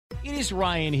It is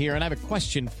Ryan here, and I have a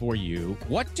question for you.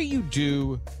 What do you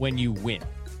do when you win?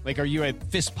 Like, are you a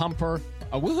fist pumper,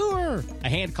 a woo-hooer, a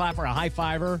hand clapper, a high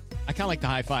fiver? I kind of like the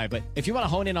high five, but if you want to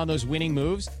hone in on those winning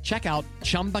moves, check out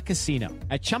Chumba Casino.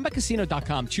 At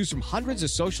ChumbaCasino.com, choose from hundreds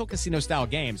of social casino-style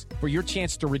games for your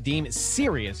chance to redeem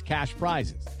serious cash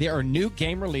prizes. There are new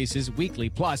game releases weekly,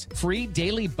 plus free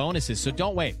daily bonuses, so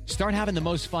don't wait. Start having the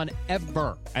most fun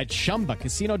ever at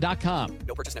ChumbaCasino.com.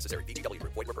 No purchase necessary. VGW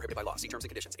Group. Void where prohibited by law. See terms and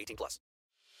conditions. 18+.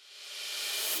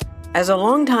 As a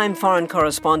longtime foreign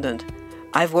correspondent,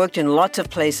 I've worked in lots of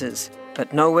places,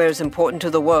 but nowhere as important to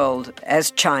the world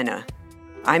as China.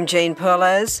 I'm Jane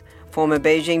Perlez, former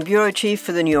Beijing bureau chief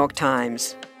for the New York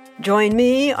Times. Join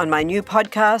me on my new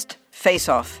podcast, Face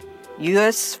Off,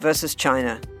 US versus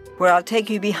China, where I'll take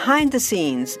you behind the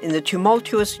scenes in the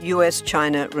tumultuous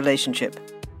US-China relationship.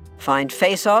 Find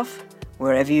Face Off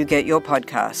wherever you get your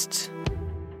podcasts.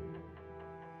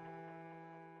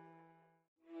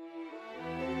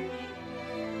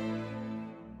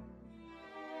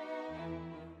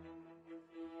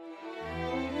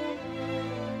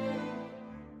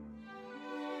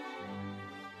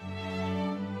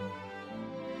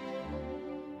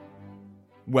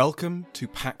 Welcome to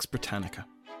Pax Britannica.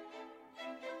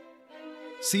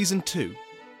 Season 2,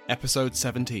 Episode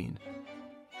 17.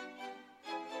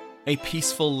 A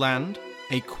peaceful land,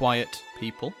 a quiet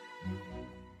people.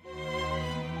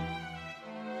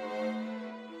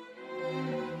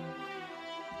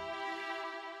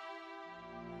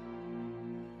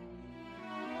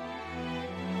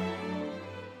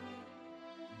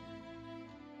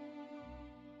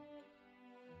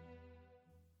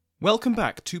 Welcome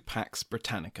back to Pax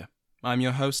Britannica. I'm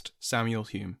your host, Samuel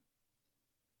Hume.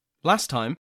 Last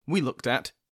time, we looked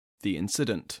at The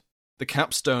Incident, the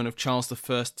capstone of Charles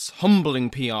I's humbling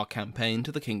PR campaign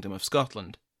to the Kingdom of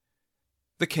Scotland.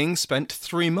 The king spent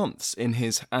 3 months in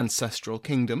his ancestral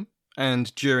kingdom,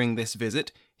 and during this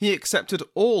visit, he accepted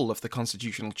all of the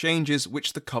constitutional changes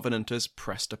which the Covenanters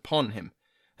pressed upon him,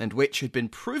 and which had been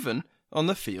proven on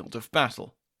the field of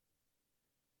battle.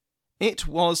 It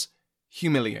was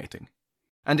humiliating,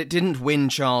 and it didn't win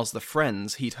Charles the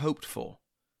friends he'd hoped for.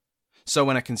 So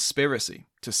when a conspiracy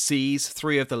to seize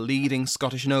 3 of the leading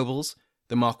Scottish nobles,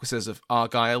 the Marquises of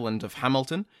Argyll and of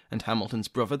Hamilton, and Hamilton's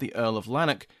brother, the Earl of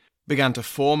Lanark, began to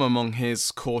form among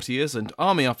his courtiers and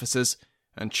army officers,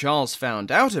 and Charles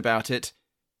found out about it,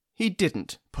 he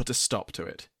didn't put a stop to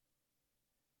it.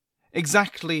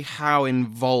 Exactly how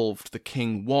involved the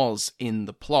king was in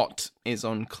the plot is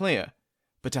unclear,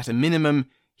 but at a minimum,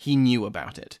 he knew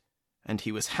about it, and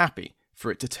he was happy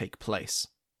for it to take place.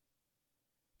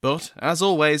 But, as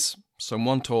always,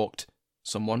 someone talked,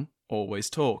 someone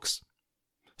always talks.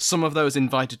 Some of those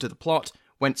invited to the plot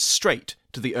went straight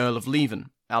to the Earl of Leven,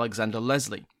 Alexander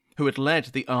Leslie, who had led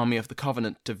the army of the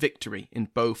Covenant to victory in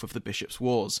both of the bishops'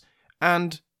 wars,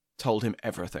 and told him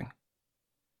everything.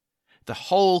 The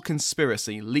whole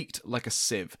conspiracy leaked like a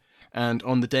sieve, and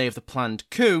on the day of the planned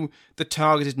coup, the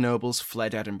targeted nobles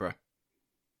fled Edinburgh.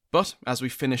 But, as we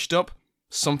finished up,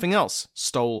 something else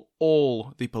stole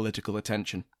all the political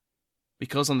attention.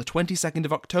 Because on the 22nd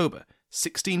of October,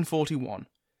 1641,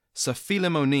 Sir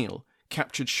Phelim O'Neill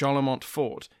captured Charlemont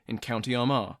Fort in County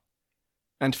Armagh.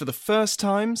 And for the first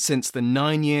time since the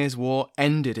 9 Years' War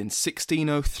ended in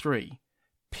 1603,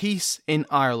 peace in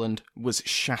Ireland was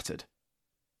shattered.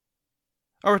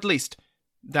 Or at least,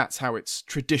 that's how it's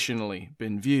traditionally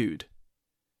been viewed.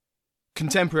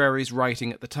 Contemporaries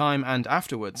writing at the time and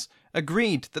afterwards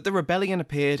agreed that the rebellion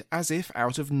appeared as if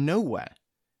out of nowhere.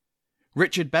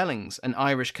 Richard Bellings, an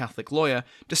Irish Catholic lawyer,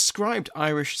 described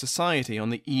Irish society on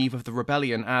the eve of the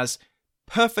rebellion as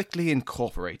perfectly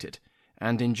incorporated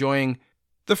and enjoying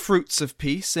the fruits of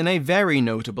peace in a very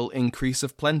notable increase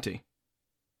of plenty.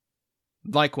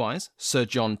 Likewise, Sir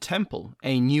John Temple,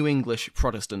 a New English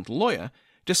Protestant lawyer,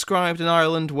 described an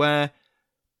Ireland where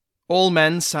all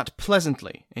men sat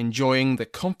pleasantly, enjoying the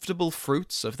comfortable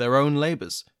fruits of their own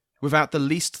labours, without the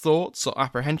least thoughts or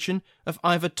apprehension of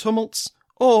either tumults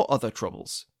or other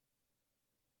troubles.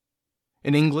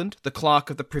 In England, the Clerk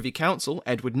of the Privy Council,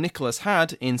 Edward Nicholas,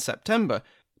 had, in September,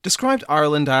 described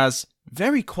Ireland as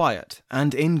very quiet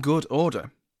and in good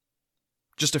order.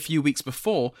 Just a few weeks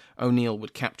before O'Neill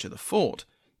would capture the fort,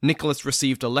 Nicholas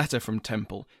received a letter from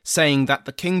Temple saying that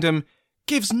the kingdom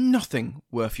gives nothing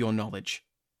worth your knowledge.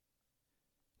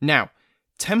 Now,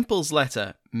 Temple's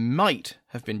letter might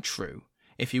have been true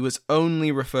if he was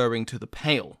only referring to the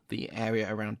Pale, the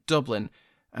area around Dublin,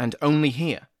 and only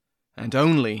here, and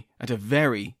only at a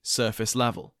very surface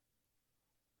level.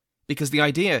 Because the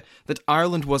idea that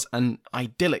Ireland was an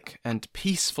idyllic and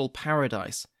peaceful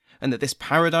paradise and that this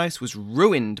paradise was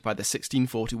ruined by the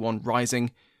 1641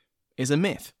 Rising, is a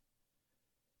myth.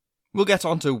 We'll get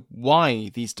on to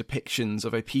why these depictions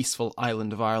of a peaceful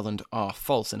island of Ireland are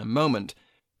false in a moment,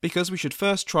 because we should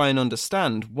first try and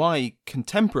understand why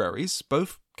contemporaries,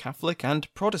 both Catholic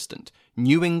and Protestant,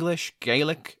 New English,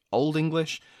 Gaelic, Old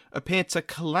English, appear to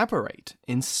collaborate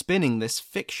in spinning this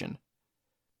fiction.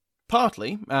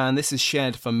 Partly, and this is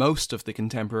shared for most of the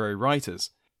contemporary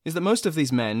writers, is that most of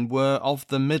these men were of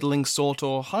the middling sort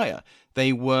or higher.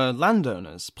 They were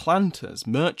landowners, planters,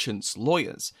 merchants,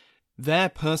 lawyers. Their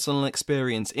personal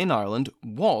experience in Ireland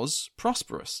was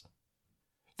prosperous.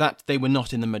 That they were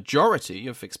not in the majority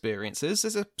of experiences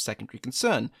is a secondary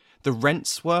concern. The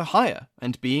rents were higher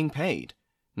and being paid,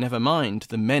 never mind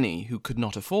the many who could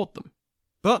not afford them.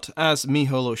 But, as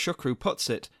Micheál Ó Siochrú puts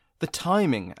it, the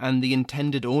timing and the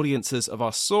intended audiences of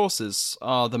our sources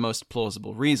are the most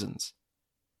plausible reasons.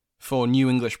 For New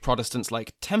English Protestants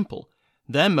like Temple,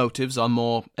 their motives are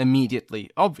more immediately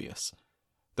obvious.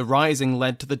 The Rising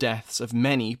led to the deaths of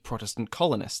many Protestant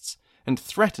colonists, and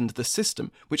threatened the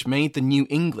system which made the New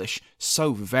English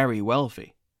so very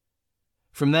wealthy.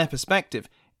 From their perspective,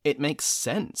 it makes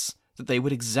sense that they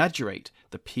would exaggerate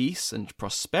the peace and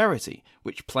prosperity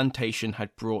which plantation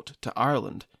had brought to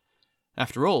Ireland.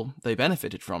 After all, they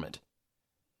benefited from it.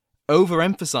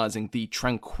 Overemphasizing the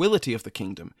tranquility of the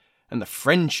kingdom and the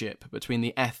friendship between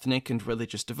the ethnic and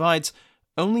religious divides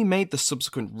only made the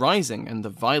subsequent Rising and the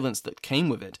violence that came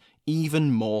with it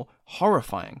even more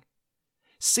horrifying.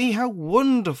 See how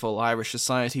wonderful Irish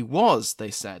society was, they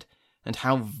said, and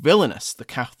how villainous the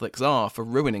Catholics are for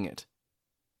ruining it.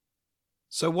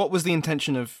 So what was the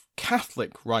intention of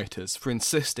Catholic writers for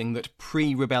insisting that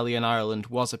pre-rebellion Ireland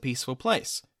was a peaceful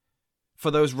place? For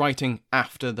those writing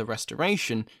after the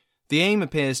Restoration, the aim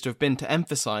appears to have been to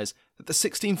emphasise that the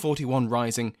 1641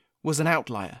 Rising was an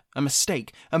outlier, a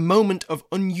mistake, a moment of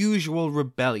unusual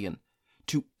rebellion,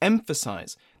 to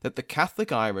emphasise that the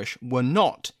Catholic Irish were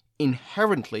not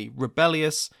inherently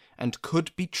rebellious and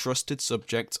could be trusted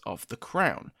subjects of the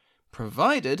crown,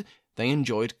 provided they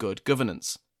enjoyed good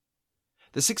governance.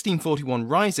 The 1641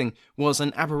 Rising was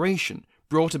an aberration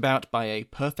brought about by a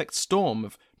perfect storm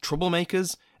of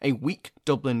troublemakers, a weak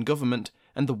Dublin government,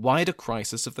 and the wider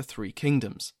crisis of the Three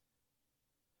Kingdoms.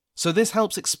 So this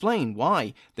helps explain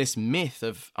why this myth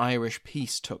of Irish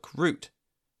peace took root.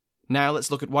 Now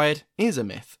let's look at why it is a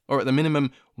myth, or at the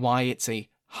minimum, why it's a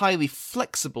highly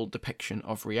flexible depiction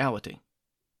of reality.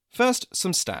 First,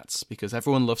 some stats, because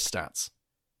everyone loves stats.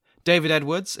 David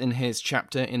Edwards, in his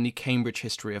chapter in the Cambridge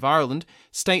History of Ireland,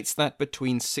 states that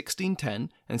between 1610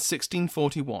 and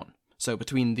 1641, so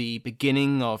between the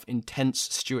beginning of intense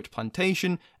Stuart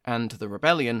plantation and the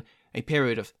rebellion, a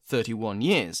period of 31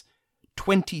 years,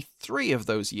 23 of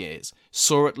those years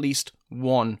saw at least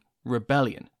one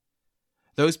rebellion.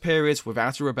 Those periods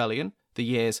without a rebellion, the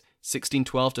years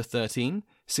 1612 to 13,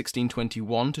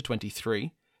 1621 to 23,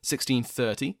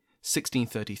 1630,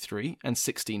 1633, and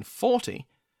 1640,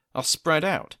 are spread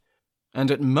out,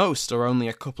 and at most are only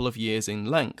a couple of years in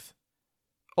length.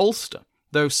 Ulster,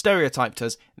 though stereotyped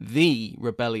as the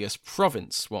rebellious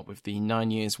province, what with the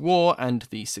 9 Years' War and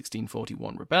the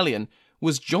 1641 rebellion,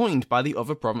 was joined by the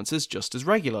other provinces just as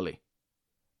regularly.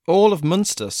 All of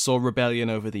Munster saw rebellion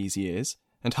over these years,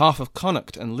 and half of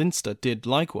Connacht and Leinster did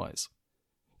likewise.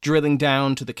 Drilling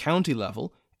down to the county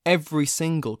level, every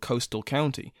single coastal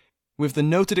county, with the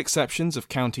noted exceptions of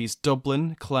counties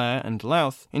Dublin, Clare and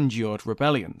Louth, endured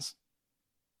rebellions.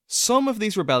 Some of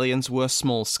these rebellions were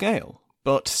small-scale,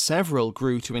 but several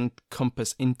grew to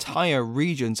encompass entire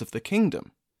regions of the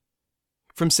kingdom.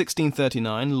 From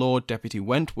 1639, Lord Deputy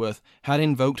Wentworth had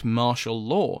invoked martial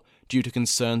law due to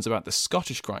concerns about the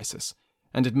Scottish crisis,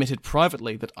 and admitted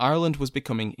privately that Ireland was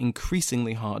becoming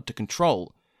increasingly hard to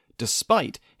control,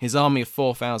 despite his army of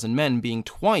 4,000 men being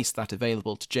twice that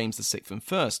available to James VI and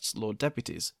I's Lord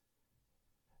Deputies.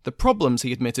 The problems,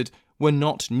 he admitted, were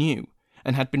not new,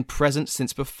 and had been present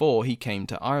since before he came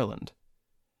to Ireland.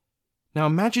 Now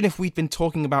imagine if we'd been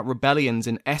talking about rebellions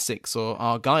in Essex or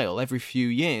Argyll every few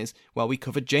years while we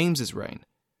covered James's reign.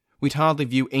 We'd hardly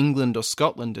view England or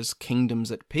Scotland as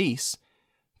kingdoms at peace.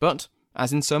 But,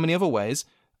 as in so many other ways,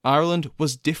 Ireland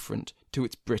was different to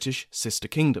its British sister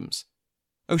kingdoms.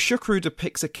 Ó Siochrú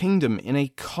depicts a kingdom in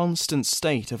a constant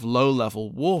state of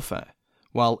low-level warfare,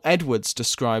 while Edwards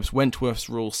describes Wentworth's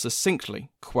rule succinctly,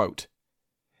 quote,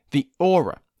 "The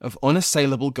aura of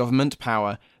unassailable government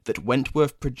power that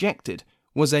Wentworth projected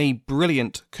was a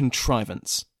brilliant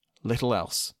contrivance, little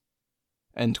else."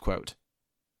 End quote.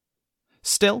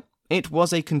 Still, it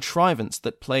was a contrivance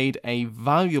that played a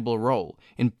valuable role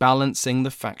in balancing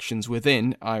the factions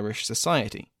within Irish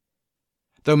society.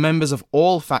 though members of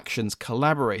all factions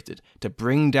collaborated to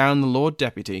bring down the Lord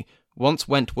Deputy, once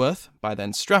Wentworth, by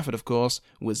then Strafford of course,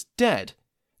 was dead,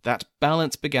 that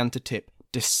balance began to tip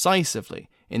decisively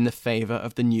in the favour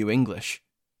of the New English.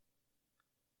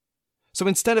 So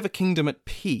instead of a kingdom at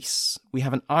peace, we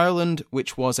have an Ireland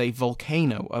which was a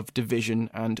volcano of division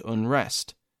and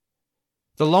unrest.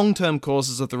 The long-term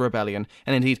causes of the rebellion,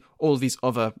 and indeed all of these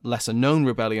other lesser-known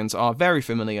rebellions, are very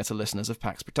familiar to listeners of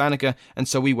Pax Britannica, and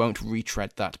so we won't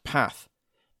retread that path.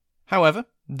 However,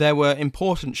 there were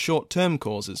important short-term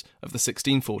causes of the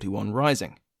 1641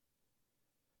 Rising.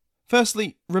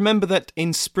 Firstly, remember that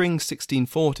in spring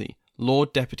 1640,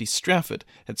 Lord Deputy Strafford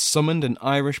had summoned an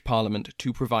Irish Parliament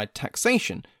to provide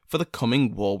taxation for the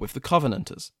coming war with the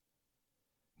Covenanters.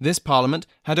 This Parliament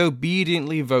had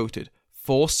obediently voted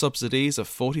for subsidies of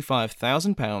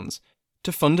 £45,000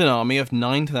 to fund an army of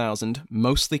 9,000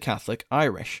 mostly Catholic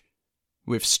Irish,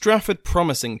 with Strafford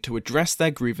promising to address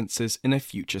their grievances in a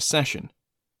future session.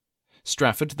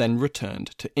 Strafford then returned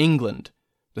to England.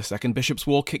 The Second Bishops'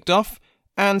 War kicked off,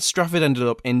 and Strafford ended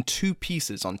up in 2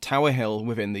 pieces on Tower Hill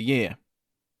within the year.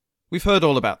 We've heard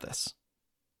all about this.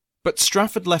 But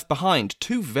Strafford left behind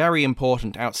 2 very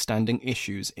important outstanding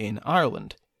issues in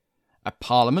Ireland: a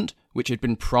parliament which had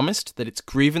been promised that its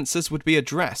grievances would be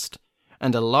addressed,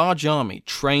 and a large army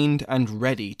trained and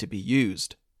ready to be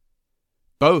used.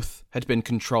 Both had been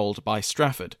controlled by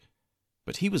Strafford,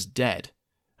 but he was dead,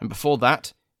 and before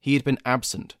that he had been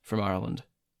absent from Ireland.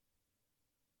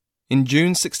 In June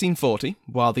 1640,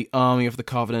 while the army of the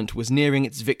Covenant was nearing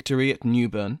its victory at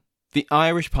Newburn, the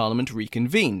Irish Parliament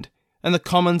reconvened, and the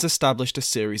Commons established a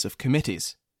series of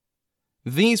committees.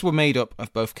 These were made up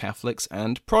of both Catholics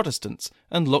and Protestants,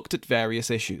 and looked at various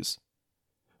issues.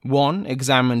 One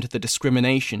examined the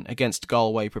discrimination against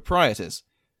Galway proprietors.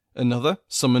 Another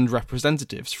summoned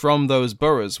representatives from those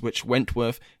boroughs which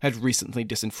Wentworth had recently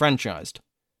disenfranchised.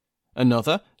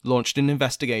 Another launched an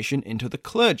investigation into the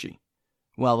clergy,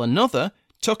 while another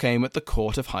took aim at the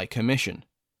Court of High Commission.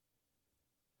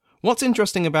 What's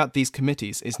interesting about these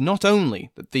committees is not only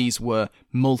that these were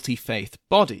multi-faith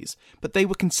bodies, but they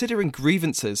were considering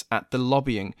grievances at the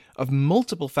lobbying of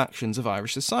multiple factions of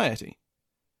Irish society.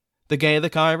 The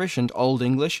Gaelic Irish and Old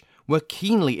English were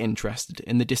keenly interested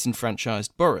in the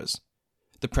disenfranchised boroughs,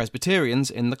 the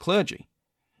Presbyterians in the clergy,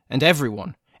 and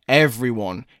everyone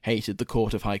hated the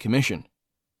Court of High Commission.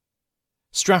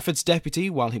 Strafford's deputy,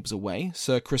 while he was away,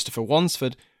 Sir Christopher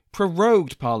Wansford,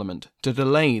 prorogued Parliament to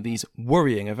delay these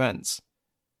worrying events.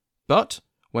 But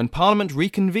when Parliament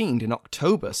reconvened in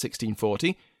October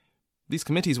 1640, these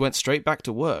committees went straight back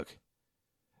to work.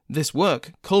 This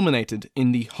work culminated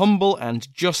in the Humble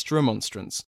and Just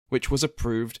Remonstrance, which was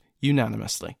approved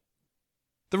unanimously.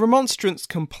 The Remonstrance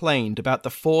complained about the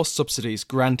 4 subsidies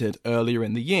granted earlier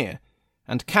in the year,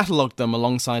 and catalogued them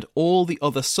alongside all the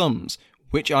other sums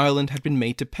which Ireland had been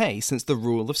made to pay since the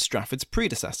rule of Strafford's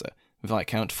predecessor,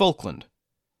 Viscount Falkland.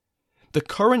 The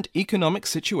current economic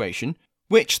situation,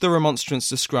 which the Remonstrance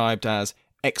described as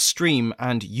extreme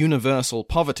and universal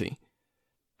poverty,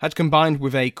 had combined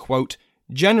with a, quote,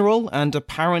 general and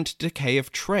apparent decay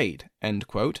of trade, end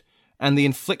quote, and the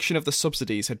infliction of the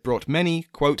subsidies had brought many,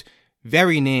 quote,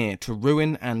 very near to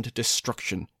ruin and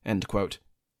destruction, end quote.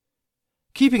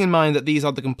 Keeping in mind that these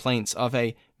are the complaints of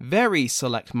a very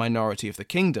select minority of the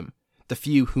kingdom, the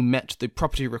few who met the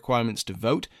property requirements to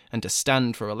vote and to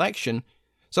stand for election,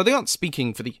 so they aren't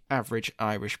speaking for the average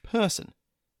Irish person.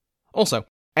 Also,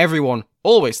 everyone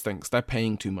always thinks they're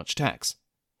paying too much tax.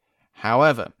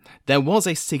 However, there was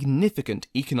a significant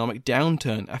economic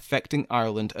downturn affecting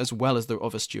Ireland as well as the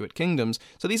other Stuart kingdoms,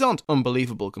 so these aren't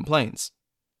unbelievable complaints.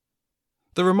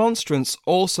 The Remonstrance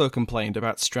also complained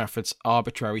about Strafford's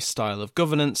arbitrary style of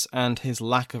governance and his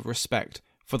lack of respect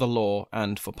for the law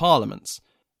and for parliaments,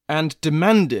 and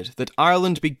demanded that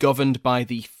Ireland be governed by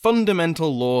the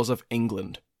fundamental laws of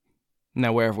England.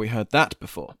 Now, where have we heard that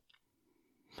before?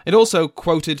 It also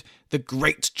quoted the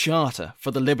Great Charter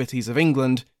for the Liberties of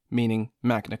England, meaning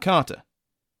Magna Carta.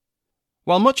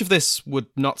 While much of this would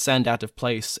not sound out of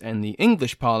place in the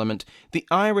English Parliament, the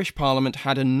Irish Parliament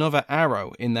had another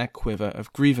arrow in their quiver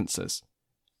of grievances: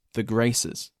 the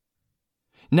Graces.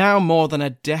 Now more than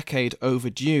a decade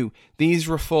overdue, these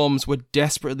reforms were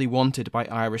desperately wanted by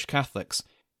Irish Catholics,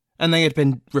 and they had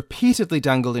been repeatedly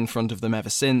dangled in front of them ever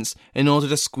since in order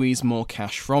to squeeze more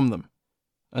cash from them.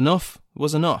 Enough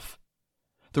was enough.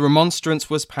 The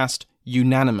Remonstrance was passed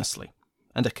unanimously,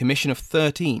 and a commission of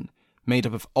 13, made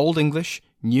up of Old English,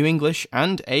 New English,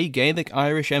 and a Gaelic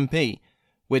Irish MP,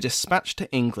 were dispatched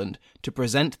to England to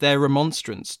present their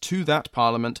remonstrance to that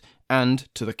Parliament and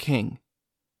to the King.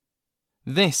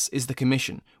 This is the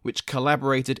commission which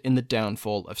collaborated in the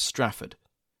downfall of Strafford.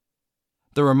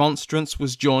 The remonstrance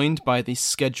was joined by the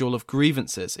Schedule of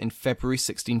Grievances in February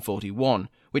 1641,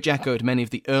 which echoed many of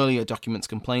the earlier document's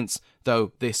complaints,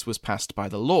 though this was passed by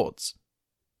the Lords.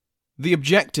 The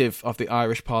objective of the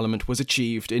Irish Parliament was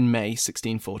achieved in May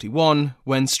 1641,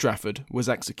 when Strafford was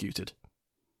executed.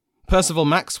 Percival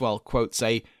Maxwell quotes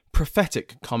a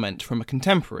prophetic comment from a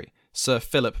contemporary, Sir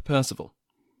Philip Percival.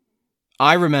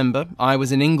 "I remember I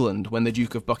was in England when the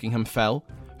Duke of Buckingham fell,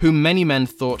 whom many men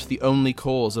thought the only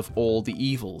cause of all the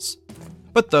evils,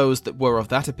 but those that were of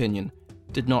that opinion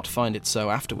did not find it so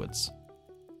afterwards."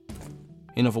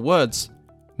 In other words,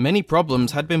 many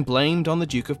problems had been blamed on the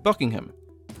Duke of Buckingham,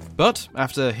 but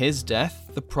after his death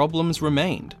the problems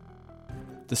remained.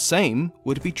 The same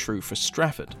would be true for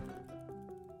Strafford.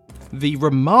 The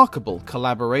remarkable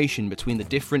collaboration between the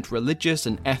different religious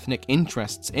and ethnic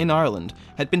interests in Ireland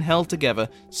had been held together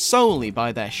solely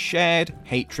by their shared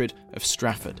hatred of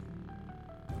Strafford.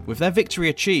 With their victory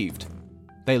achieved,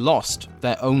 they lost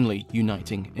their only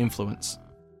uniting influence.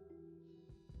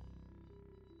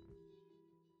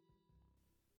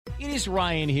 It is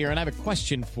Ryan here, and I have a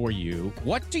question for you.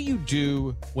 What do you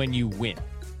do when you win?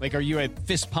 Like, are you a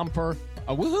fist pumper,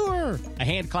 a woohooer, a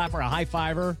hand clapper, a high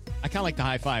fiver? I kind of like the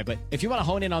high five, but if you want to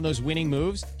hone in on those winning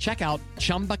moves, check out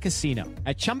Chumba Casino.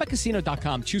 At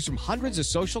ChumbaCasino.com, choose from hundreds of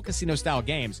social casino-style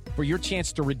games for your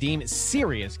chance to redeem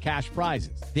serious cash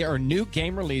prizes. There are new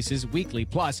game releases weekly,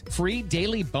 plus free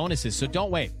daily bonuses, so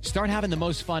don't wait. Start having the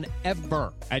most fun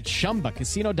ever at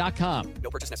ChumbaCasino.com.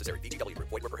 No purchase necessary. VGW Group.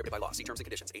 Void where prohibited by law. See terms and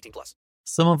conditions. 18+.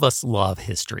 Some of us love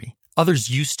history. Others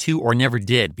used to or never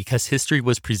did because history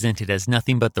was presented as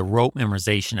nothing but the rote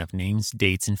memorization of names,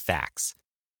 dates, and facts.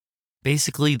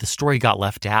 Basically, the story got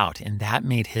left out, and that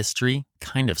made history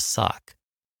kind of suck.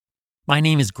 My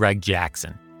name is Greg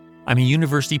Jackson. I'm a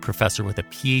university professor with a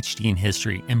PhD in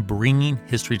history, and bringing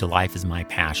history to life is my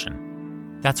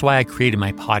passion. That's why I created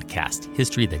my podcast,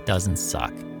 History That Doesn't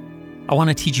Suck. I want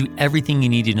to teach you everything you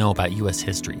need to know about U.S.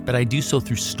 history, but I do so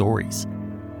through stories.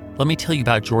 Let me tell you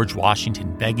about George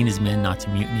Washington begging his men not to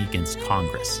mutiny against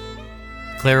Congress,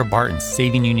 Clara Barton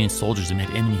saving Union soldiers amid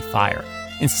enemy fire,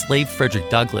 enslaved Frederick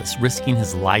Douglass risking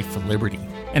his life for liberty,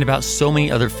 and about so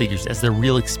many other figures as their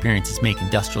real experiences make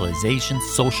industrialization,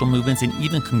 social movements, and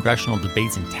even congressional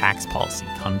debates and tax policy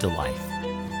come to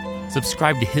life.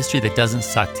 Subscribe to History That Doesn't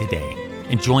Suck today,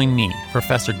 and join me,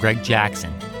 Professor Greg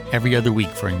Jackson, every other week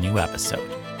for a new episode,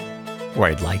 where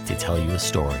I'd like to tell you a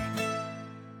story.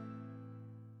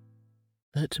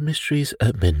 Let Mysteries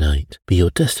at Midnight be your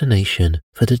destination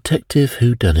for detective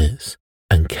whodunits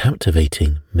and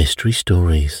captivating mystery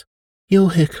stories. You'll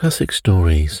hear classic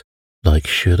stories like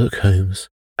Sherlock Holmes,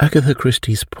 Agatha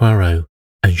Christie's Poirot,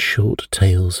 and short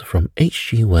tales from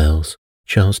H.G. Wells,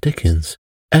 Charles Dickens,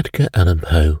 Edgar Allan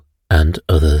Poe, and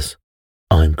others.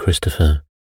 I'm Christopher,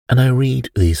 and I read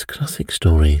these classic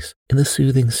stories in the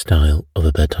soothing style of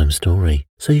a bedtime story,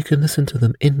 so you can listen to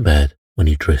them in bed when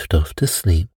you drift off to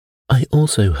sleep. I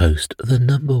also host the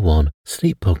 #1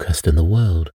 sleep podcast in the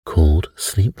world called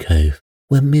Sleep Cove,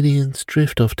 where millions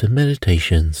drift off to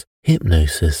meditations,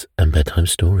 hypnosis, and bedtime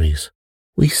stories.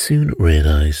 We soon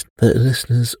realized that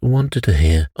listeners wanted to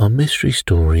hear our mystery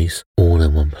stories all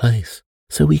in one place,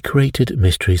 so we created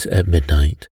Mysteries at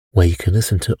Midnight, where you can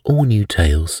listen to all new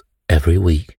tales every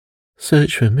week.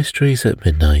 Search for Mysteries at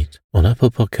Midnight on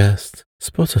Apple Podcasts,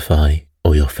 Spotify,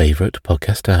 or your favorite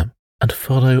podcast app, and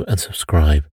follow and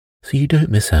subscribe so you don't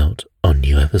miss out on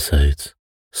new episodes.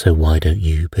 So why don't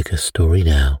you pick a story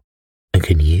now? And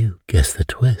can you guess the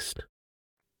twist?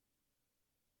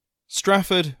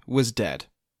 Strafford was dead.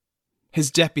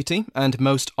 His deputy and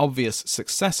most obvious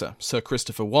successor, Sir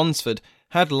Christopher Wansford,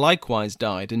 had likewise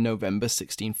died in November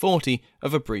 1640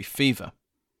 of a brief fever.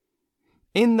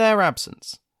 In their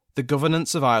absence, the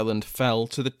governance of Ireland fell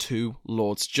to the two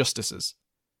Lords Justices.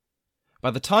 By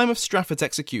the time of Strafford's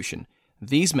execution,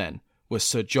 these men were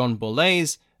Sir John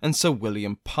Boleys and Sir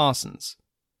William Parsons.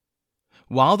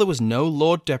 While there was no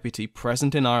Lord Deputy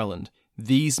present in Ireland,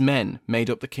 these men made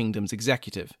up the kingdom's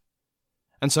executive.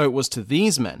 And so it was to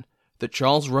these men that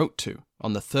Charles wrote to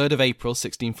on the 3rd of April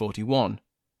 1641.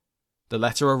 The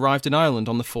letter arrived in Ireland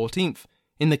on the 14th,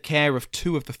 in the care of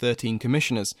 2 of the 13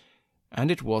 commissioners,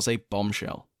 and it was a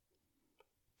bombshell.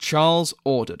 Charles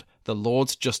ordered the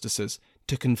Lords Justices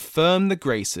to confirm the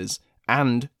graces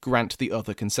and grant the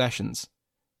other concessions.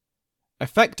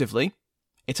 Effectively,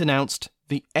 it announced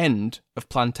the end of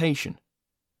plantation.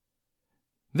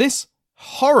 This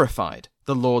horrified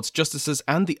the Lords Justices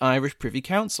and the Irish Privy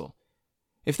Council.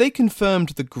 If they confirmed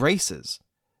the graces,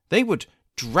 they would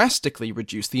drastically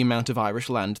reduce the amount of Irish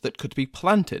land that could be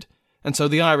planted, and so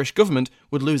the Irish government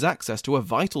would lose access to a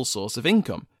vital source of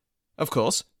income. Of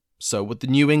course, so would the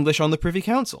new English on the Privy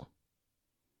Council.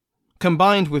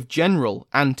 Combined with general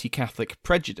anti-Catholic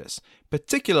prejudice,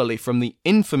 particularly from the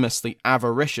infamously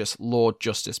avaricious Lord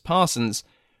Justice Parsons,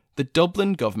 the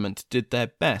Dublin government did their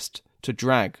best to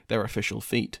drag their official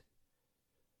feet.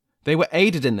 They were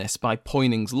aided in this by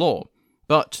Poyning's Law,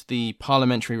 but the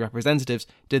parliamentary representatives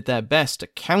did their best to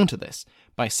counter this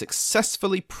by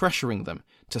successfully pressuring them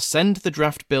to send the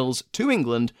draft bills to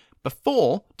England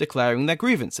before declaring their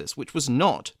grievances, which was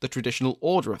not the traditional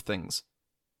order of things.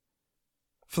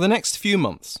 For the next few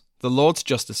months, the Lords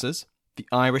Justices, the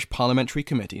Irish parliamentary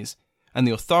committees, and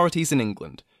the authorities in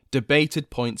England debated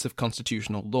points of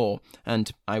constitutional law,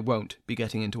 and I won't be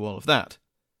getting into all of that.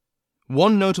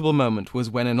 One notable moment was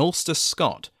when an Ulster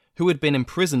Scot, who had been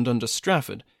imprisoned under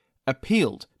Strafford,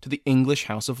 appealed to the English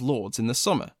House of Lords in the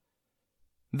summer.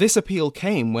 This appeal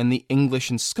came when the English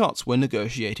and Scots were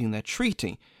negotiating their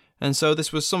treaty, and so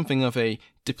this was something of a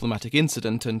diplomatic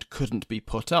incident and couldn't be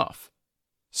put off.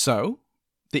 So,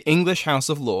 the English House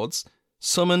of Lords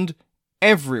summoned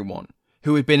everyone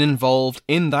who had been involved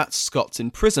in that Scots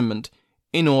imprisonment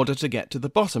in order to get to the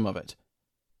bottom of it.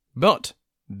 But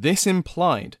this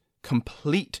implied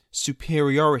complete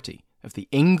superiority of the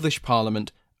English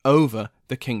Parliament over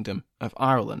the Kingdom of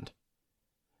Ireland.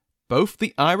 Both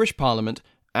the Irish Parliament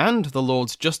and the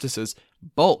Lords Justices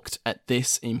balked at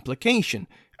this implication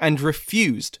and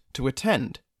refused to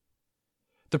attend.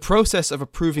 The process of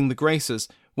approving the graces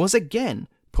was again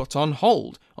put on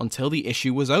hold until the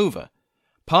issue was over,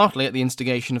 partly at the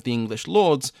instigation of the English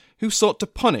lords who sought to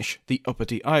punish the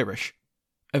uppity Irish.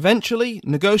 Eventually,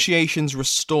 negotiations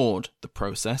restored the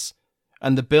process,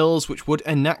 and the bills which would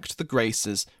enact the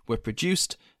graces were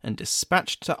produced and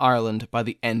dispatched to Ireland by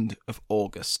the end of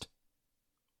August.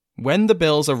 When the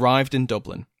bills arrived in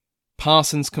Dublin,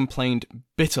 Parsons complained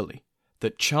bitterly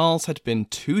that Charles had been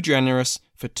too generous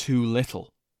for too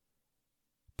little.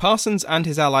 Parsons and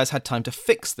his allies had time to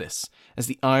fix this, as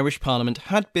the Irish Parliament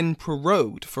had been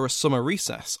prorogued for a summer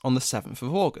recess on the 7th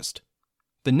of August.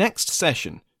 The next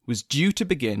session was due to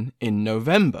begin in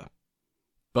November.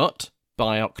 But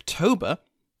by October,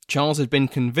 Charles had been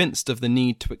convinced of the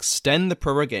need to extend the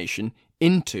prorogation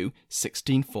into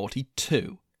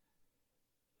 1642.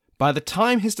 By the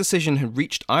time his decision had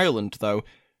reached Ireland, though,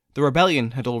 the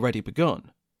rebellion had already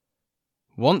begun.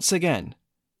 Once again,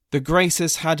 the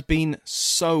graces had been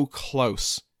so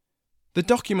close. The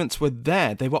documents were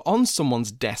there, they were on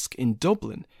someone's desk in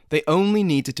Dublin, they only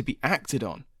needed to be acted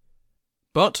on.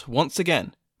 But, once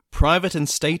again, private and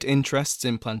state interests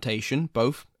in plantation,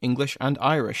 both English and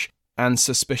Irish, and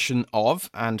suspicion of,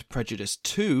 and prejudice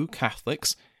to,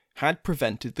 Catholics, had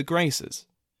prevented the graces.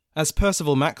 As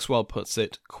Percival Maxwell puts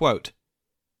it, quote,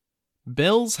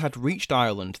 "Bills had reached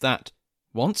Ireland that,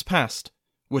 once passed,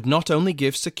 would not only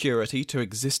give security to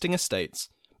existing estates,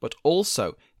 but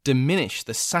also diminish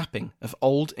the sapping of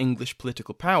old English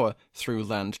political power through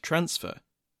land transfer.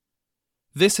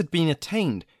 This had been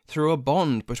attained through a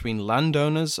bond between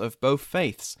landowners of both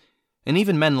faiths, and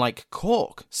even men like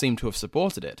Cork seem to have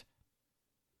supported it.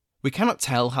 We cannot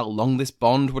tell how long this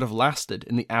bond would have lasted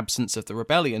in the absence of the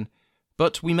rebellion,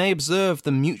 but we may observe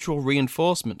the mutual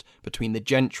reinforcement between the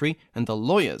gentry and the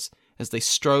lawyers as they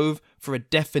strove for a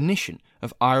definition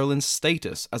of Ireland's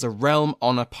status as a realm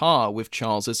on a par with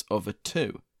Charles's other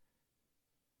two.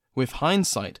 With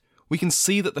hindsight, we can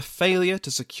see that the failure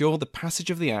to secure the passage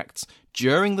of the Acts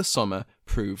during the summer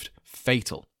proved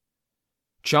fatal.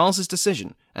 Charles's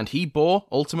decision, and he bore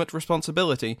ultimate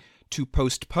responsibility, to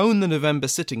postpone the November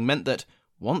sitting meant that,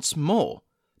 once more,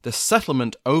 the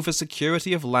settlement over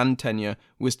security of land tenure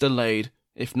was delayed,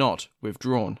 if not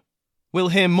withdrawn. We'll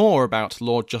hear more about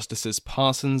Lord Justices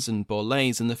Parsons and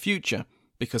Borlase in the future,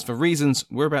 because for reasons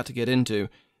we're about to get into,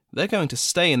 they're going to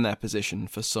stay in their position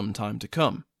for some time to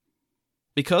come.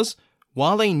 Because,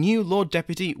 while a new Lord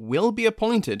Deputy will be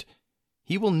appointed,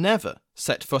 he will never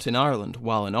set foot in Ireland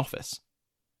while in office.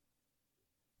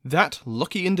 That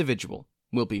lucky individual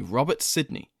will be Robert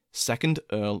Sidney, 2nd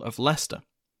Earl of Leicester.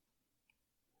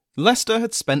 Leicester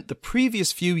had spent the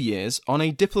previous few years on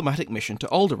a diplomatic mission to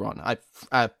Alderaan,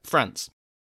 France.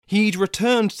 He'd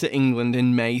returned to England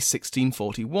in May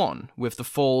 1641, with the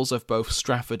falls of both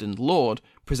Strafford and Laud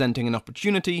presenting an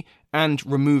opportunity and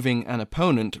removing an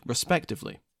opponent,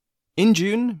 respectively. In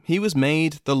June, he was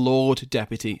made the Lord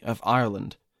Deputy of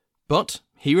Ireland, but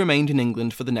he remained in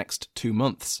England for the next 2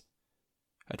 months.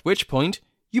 At which point,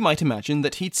 you might imagine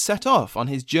that he'd set off on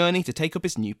his journey to take up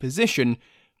his new position,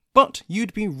 but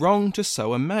you'd be wrong to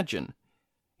so imagine.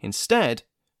 Instead,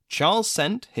 Charles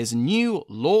sent his new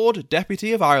Lord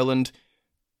Deputy of Ireland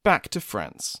back to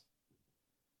France.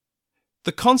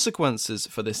 The consequences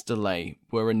for this delay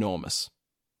were enormous.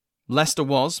 Leicester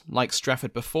was, like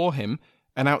Strafford before him,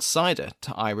 an outsider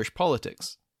to Irish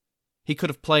politics. He could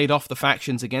have played off the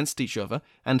factions against each other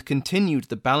and continued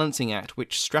the balancing act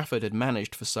which Strafford had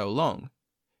managed for so long.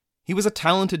 He was a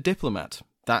talented diplomat.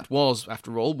 That was,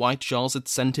 after all, why Charles had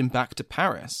sent him back to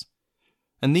Paris.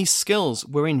 And these skills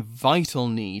were in vital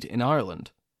need in Ireland.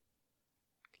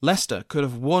 Leicester could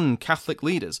have won Catholic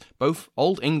leaders, both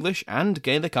Old English and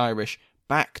Gaelic Irish,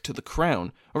 back to the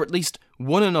crown, or at least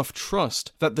won enough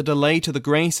trust that the delay to the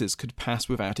Graces could pass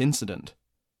without incident.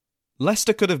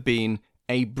 Leicester could have been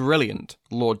a brilliant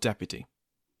Lord Deputy.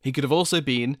 He could have also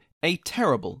been a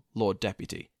terrible Lord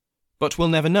Deputy, but we'll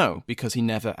never know because he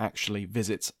never actually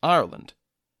visits Ireland.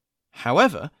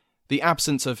 However, the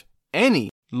absence of any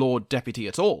Lord Deputy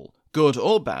at all, good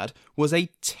or bad, was a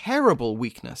terrible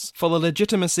weakness for the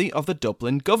legitimacy of the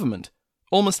Dublin government,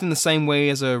 almost in the same way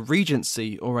as a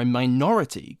regency or a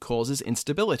minority causes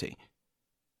instability.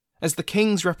 As the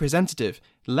king's representative,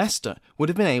 Leicester would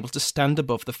have been able to stand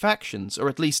above the factions, or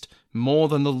at least more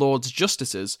than the Lords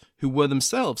Justices, who were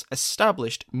themselves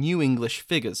established New English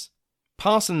figures.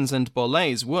 Parsons and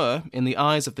Borlase were, in the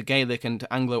eyes of the Gaelic and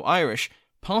Anglo-Irish,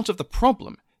 part of the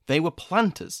problem. They were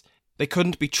planters. They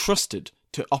couldn't be trusted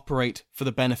to operate for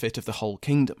the benefit of the whole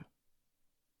kingdom.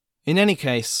 In any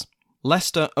case,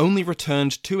 Leicester only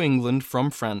returned to England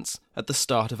from France at the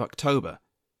start of October,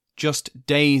 just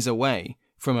days away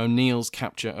from O'Neill's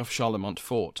capture of Charlemont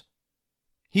Fort.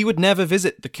 He would never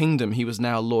visit the kingdom he was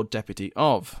now Lord Deputy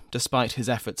of, despite his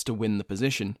efforts to win the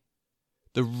position.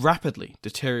 The rapidly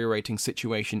deteriorating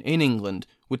situation in England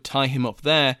would tie him up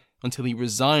there until he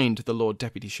resigned the Lord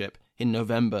Deputyship in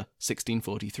November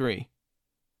 1643.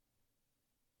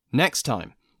 Next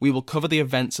time, we will cover the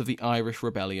events of the Irish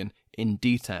Rebellion in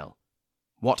detail.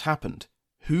 What happened?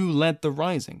 Who led the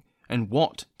rising? And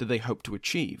what did they hope to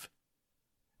achieve?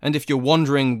 And if you're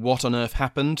wondering what on earth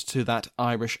happened to that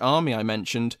Irish army I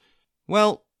mentioned,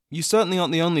 well, you certainly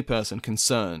aren't the only person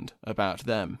concerned about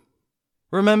them.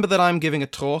 Remember that I'm giving a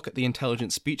talk at the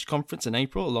Intelligent Speech Conference in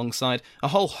April alongside a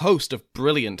whole host of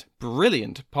brilliant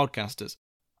podcasters.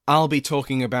 I'll be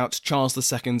talking about Charles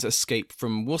II's escape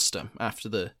from Worcester after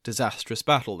the disastrous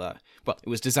battle there. Well, it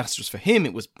was disastrous for him,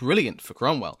 it was brilliant for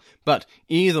Cromwell. But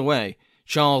either way,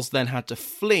 Charles then had to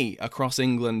flee across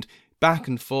England, back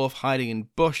and forth, hiding in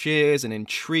bushes and in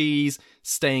trees,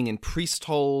 staying in priest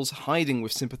holes, hiding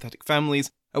with sympathetic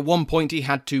families. At one point he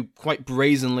had to, quite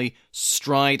brazenly,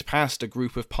 stride past a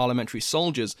group of parliamentary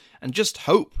soldiers and just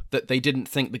hope that they didn't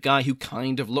think the guy who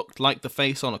kind of looked like the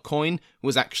face on a coin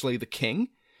was actually the king.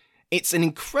 It's an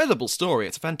incredible story,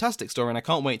 it's a fantastic story, and I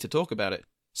can't wait to talk about it.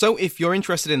 So if you're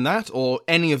interested in that, or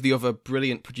any of the other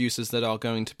brilliant producers that are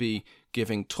going to be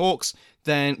giving talks,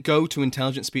 then go to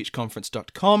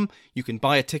intelligentspeechconference.com. You can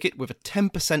buy a ticket with a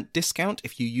 10% discount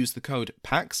if you use the code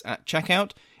PAX at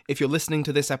checkout. If you're listening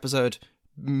to this episode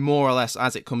more or less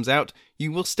as it comes out,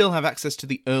 you will still have access to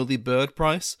the early bird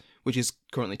price, which is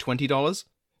currently $20.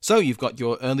 So you've got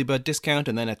your early bird discount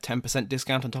and then a 10%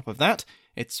 discount on top of that.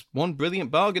 It's one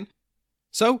brilliant bargain.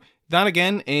 So that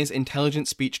again is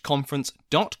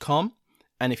intelligentspeechconference.com,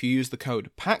 and if you use the code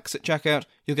PAX at checkout,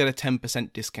 you'll get a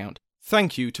 10% discount.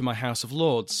 Thank you to my House of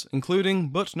Lords, including,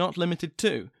 but not limited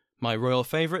to, my royal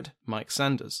favourite, Mike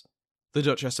Sanders, the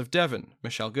Duchess of Devon,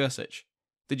 Michelle Gersich,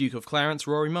 the Duke of Clarence,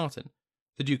 Rory Martin,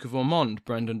 the Duke of Ormond,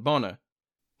 Brendan Bonner.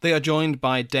 They are joined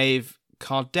by Dave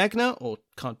Cardegna, or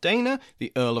Cardena,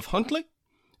 the Earl of Huntley,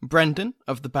 Brendan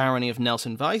of the Barony of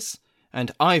Nelson Vice, and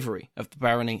Ivory of the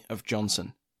Barony of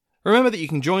Johnson. Remember that you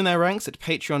can join their ranks at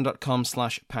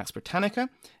patreon.com/Pax Britannica.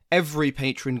 Every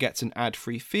patron gets an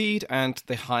ad-free feed, and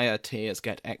the higher tiers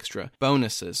get extra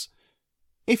bonuses.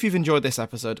 If you've enjoyed this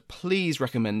episode, please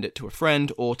recommend it to a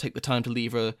friend, or take the time to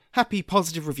leave a happy,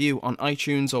 positive review on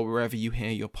iTunes or wherever you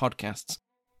hear your podcasts.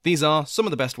 These are some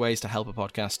of the best ways to help a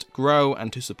podcast grow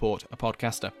and to support a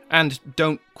podcaster. And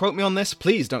don't quote me on this,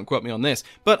 please don't quote me on this,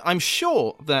 but I'm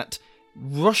sure that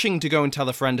rushing to go and tell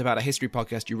a friend about a history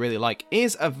podcast you really like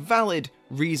is a valid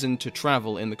reason to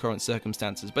travel in the current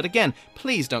circumstances. But again,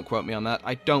 please don't quote me on that.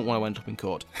 I don't want to end up in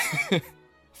court.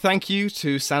 Thank you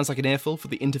to Sounds Like an Earful for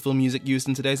the interval music used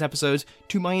in today's episode,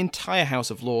 to my entire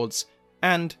House of Lords,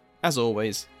 and, as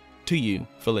always, to you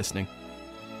for listening.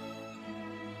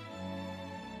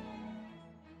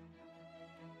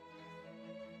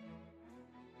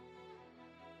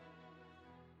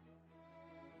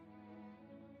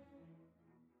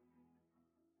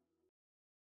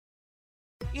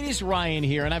 It is Ryan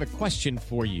here, and I have a question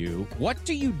for you. What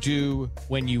do you do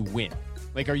when you win?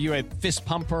 Like, are you a fist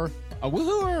pumper? A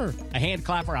woohooer, a hand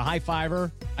clapper, a high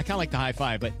fiver. I kind of like the high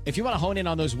five, but if you want to hone in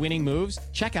on those winning moves,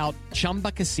 check out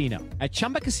Chumba Casino. At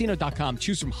ChumbaCasino.com,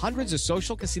 choose from hundreds of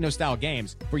social casino style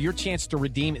games for your chance to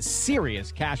redeem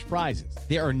serious cash prizes.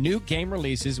 There are new game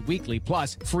releases weekly,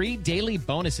 plus free daily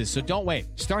bonuses. So don't wait.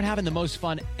 Start having the most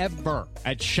fun ever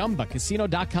at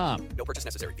ChumbaCasino.com. No purchase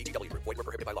necessary. VGW Group. Void where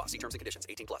prohibited by law. See terms and conditions.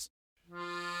 18+.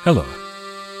 Hello,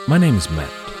 my name is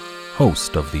Matt,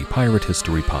 host of the Pirate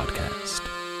History Podcast.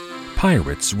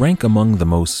 Pirates rank among the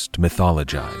most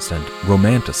mythologized and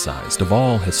romanticized of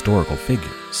all historical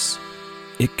figures.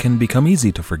 It can become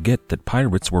easy to forget that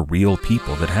pirates were real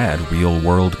people that had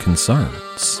real-world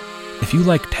concerns. If you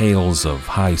like tales of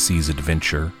high-seas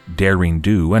adventure, daring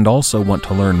do, and also want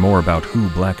to learn more about who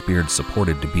Blackbeard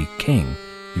supported to be king,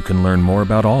 you can learn more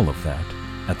about all of that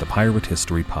at the Pirate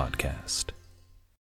History Podcast.